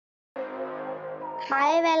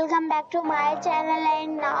Hi, welcome back to my channel,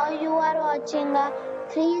 and now you are watching a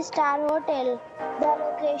 3-star hotel. The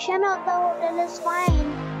location of the hotel is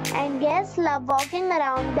fine and guests love walking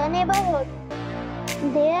around the neighborhood.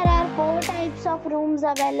 There are 4 types of rooms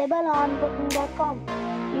available on booking.com.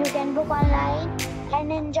 You can book online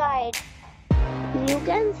and enjoy it. You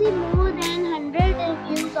can see more than 100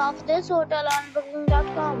 reviews of this hotel on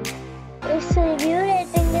booking.com. Its review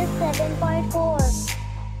rating is 7.4.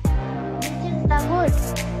 Good.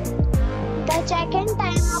 The check-in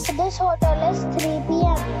time of this hotel is 3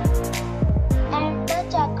 p.m. and the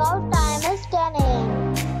check-out time is 10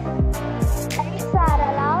 a.m. Pets are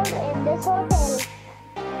allowed in this hotel.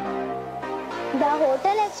 The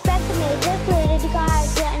hotel accepts major credit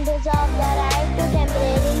cards and reserves the right to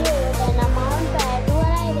temporarily hold an amount prior to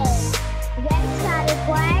arrival. Guests are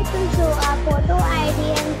required to show a photo ID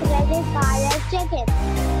and credit card at check-in.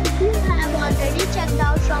 If you have already checked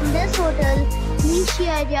out from this hotel, please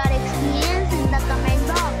share your experience in the comment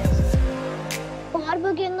box. For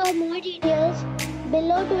booking or more details,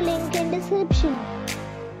 below to link in description.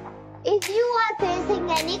 If you are facing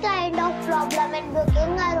any kind of problem in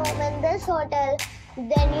booking a room in this hotel,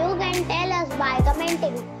 then you can tell us by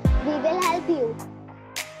commenting. We will help you.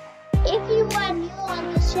 If you are new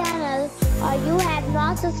on this channel or you have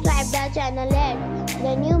not subscribed our channel yet,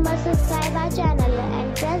 then you must subscribe our channel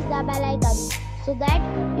and press the bell icon so that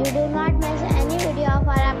you do not miss any video of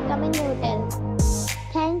our upcoming hotel.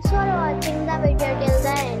 Thanks for watching the video till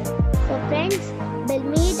the end. So friends, we'll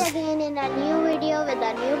meet again in a new video with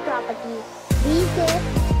a new property. Be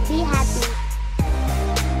safe, be happy.